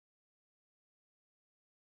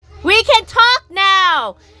We can talk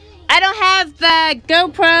now! I don't have the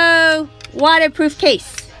GoPro waterproof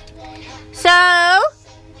case. So,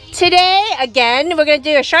 today, again, we're going to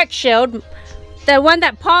do a shark shield. The one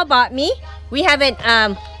that Paul bought me. We haven't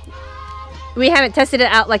tested it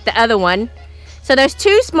out like the other one. So there's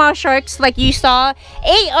 2 small sharks like you saw.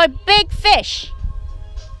 8 are big fish.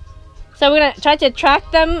 So we're going to try to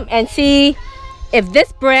attract them and see if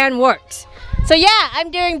this brand works. So yeah,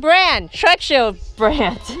 I'm doing brand, Shark Shield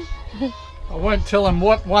brand. I won't tell them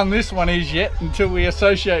what one this one is yet until we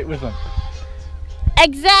associate with them.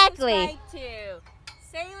 Exactly. Subscribe to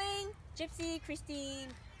Sailing Gypsy Christine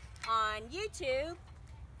on YouTube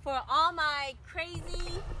for all my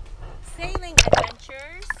crazy sailing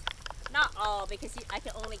adventures. Not all, because I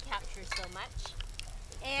can only capture so much.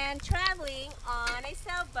 And traveling on a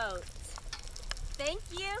sailboat. Thank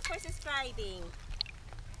you for subscribing.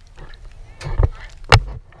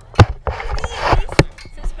 Please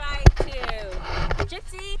subscribe to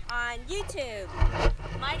Gypsy on YouTube.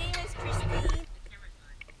 My name is Christine.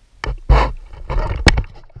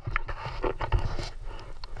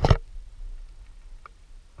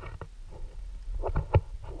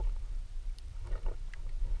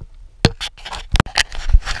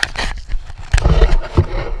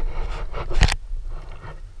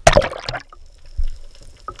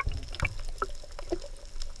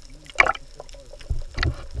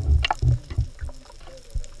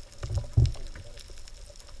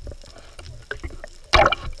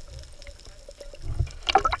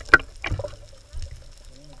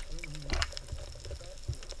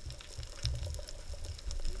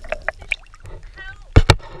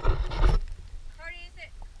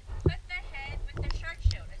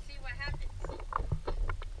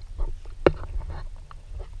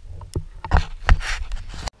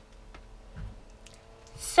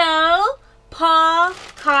 So, Paul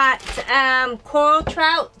caught coral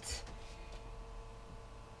trout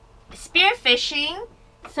spearfishing.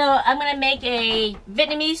 So I'm gonna make a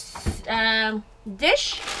Vietnamese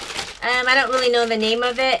dish. I don't really know the name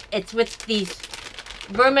of it. It's with these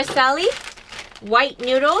vermicelli, white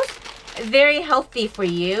noodles. Very healthy for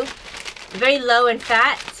you. Very low in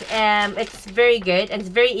fat. It's very good and it's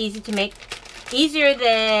very easy to make. Easier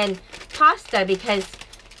than pasta because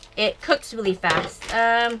it cooks really fast.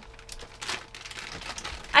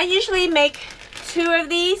 I usually make 2 of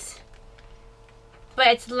these, but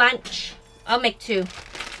it's lunch. I'll make 2.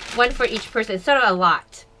 1 for each person. It's sort of a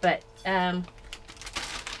lot, but and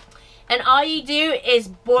all you do is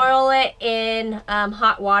boil it in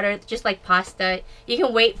hot water, just like pasta. You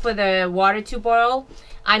can wait for the water to boil.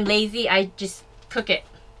 I'm lazy, I just cook it.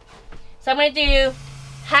 So I'm gonna do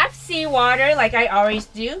half seawater like I always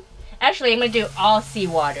do. Actually, I'm gonna do all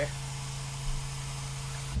seawater.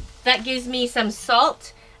 That gives me some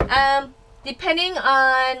salt. Depending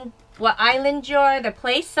on what island you're, the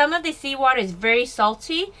place, some of the seawater is very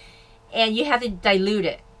salty and you have to dilute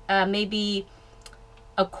it. Maybe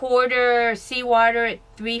a quarter seawater,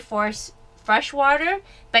 3/4 fresh water.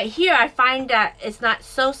 But here I find that it's not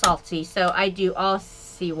so salty, so I do all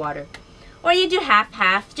seawater. Or you do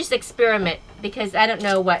half-half, just experiment, because I don't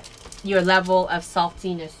know what your level of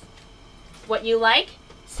saltiness, what you like.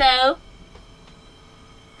 So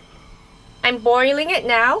I'm boiling it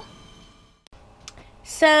now.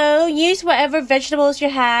 So use whatever vegetables you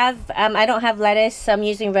have. I don't have lettuce, so I'm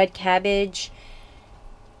using red cabbage,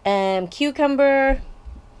 cucumber,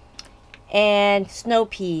 and snow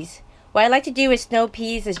peas. What I like to do with snow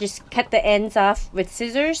peas is just cut the ends off with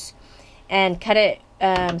scissors and cut it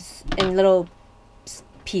in little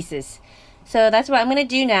pieces. So that's what I'm going to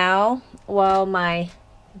do now while my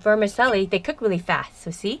vermicelli, they cook really fast.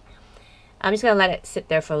 So see? I'm just going to let it sit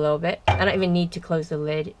there for a little bit. I don't even need to close the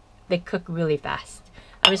lid. They cook really fast.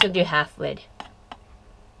 I'm just going to do half lid.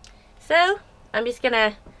 So I'm just going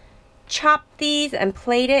to chop these and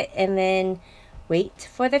plate it and then wait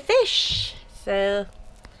for the fish. So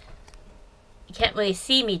you can't really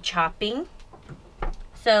see me chopping.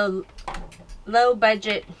 So low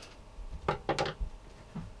budget.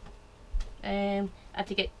 I have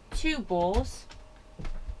to get 2 bowls.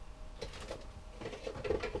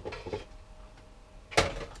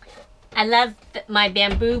 I love my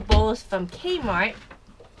bamboo bowls from Kmart.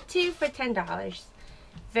 2 for $10.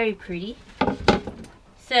 Very pretty.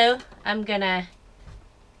 So I'm gonna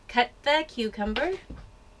cut the cucumber.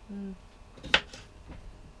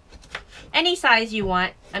 Any size you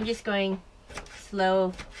want. I'm just going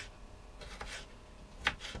slow.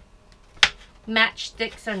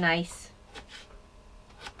 Matchsticks are nice.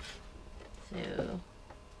 So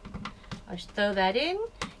I'll just throw that in.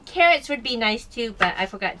 Carrots would be nice too, but I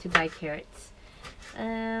forgot to buy carrots.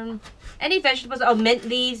 any vegetables. Oh, mint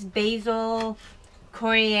leaves, basil,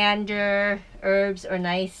 coriander, herbs are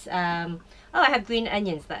nice. Oh, I have green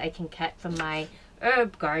onions that I can cut from my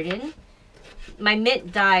herb garden. My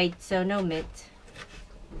mint died, so no mint.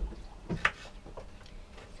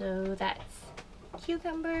 So that's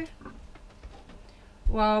cucumber.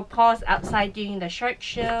 While Paul's outside doing the shark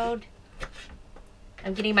shield,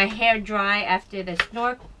 I'm getting my hair dry after the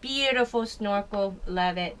snorkel. Beautiful snorkel,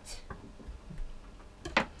 love it.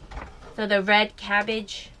 So the red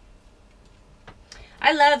cabbage.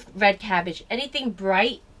 I love red cabbage. Anything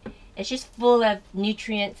bright, it's just full of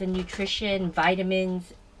nutrients and nutrition,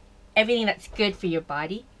 vitamins, everything that's good for your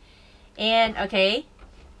body. And okay,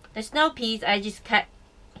 the snow peas I just cut.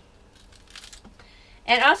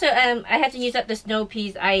 And also, I had to use up the snow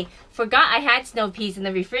peas. I forgot I had snow peas in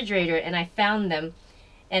the refrigerator, and I found them.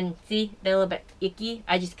 And see, they're a little bit icky.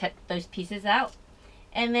 I just cut those pieces out.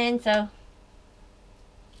 And then,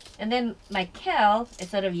 and then my kale is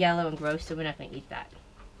sort of yellow and gross, so we're not going to eat that.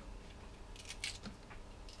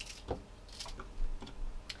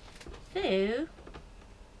 So, this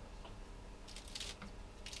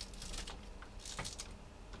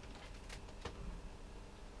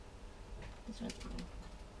one's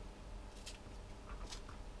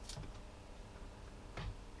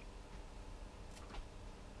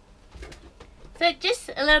so just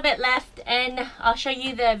a little bit left, and I'll show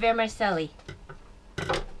you the vermicelli.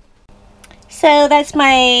 So that's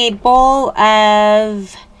my bowl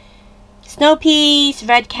of snow peas,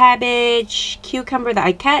 red cabbage, cucumber that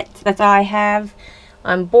I cut. That's all I have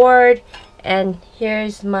on board. And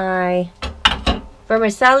here's my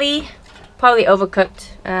vermicelli, probably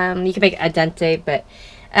overcooked. You can make it al dente, but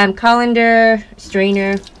colander,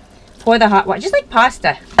 strainer, pour the hot water, just like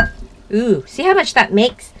pasta. Ooh, see how much that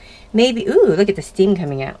makes? Maybe, ooh, look at the steam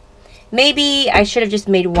coming out. Maybe I should have just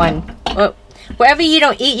made one. Oh, whatever you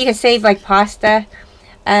don't eat, you can save like pasta.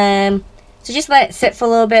 So just let it sit for a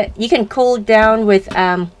little bit. You can cool down with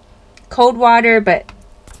cold water, but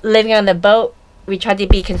living on the boat, we tried to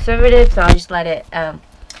be conservative, so I'll just let it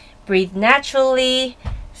breathe naturally.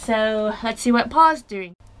 So let's see what Paul's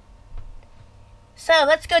doing. So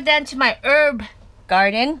let's go down to my herb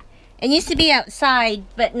garden. It used to be outside,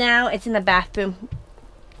 but now it's in the bathroom.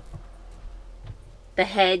 The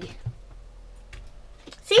head.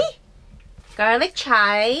 See? Garlic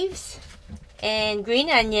chives and green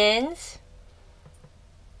onions.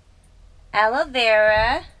 Aloe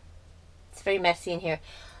vera. It's very messy in here.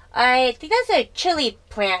 I think that's a chili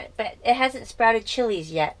plant, but it hasn't sprouted chilies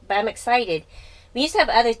yet. But I'm excited. We used to have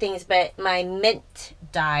other things, but my mint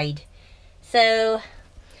died. So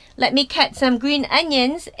let me cut some green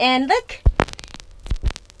onions, and look,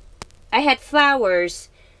 I had flowers,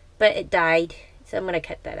 but it died. So I'm going to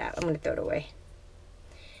cut that out. I'm going to throw it away.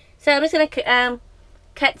 So I'm just going to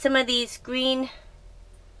cut some of these green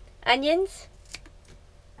onions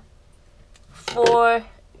for,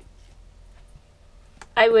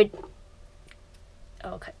 I'll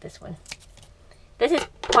cut this one. This is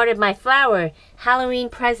part of my flower Halloween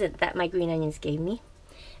present that my green onions gave me.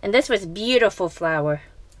 And this was beautiful flower.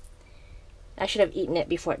 I should have eaten it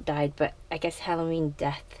before it died, but I guess Halloween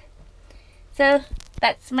death. So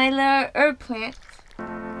that's my little herb plant.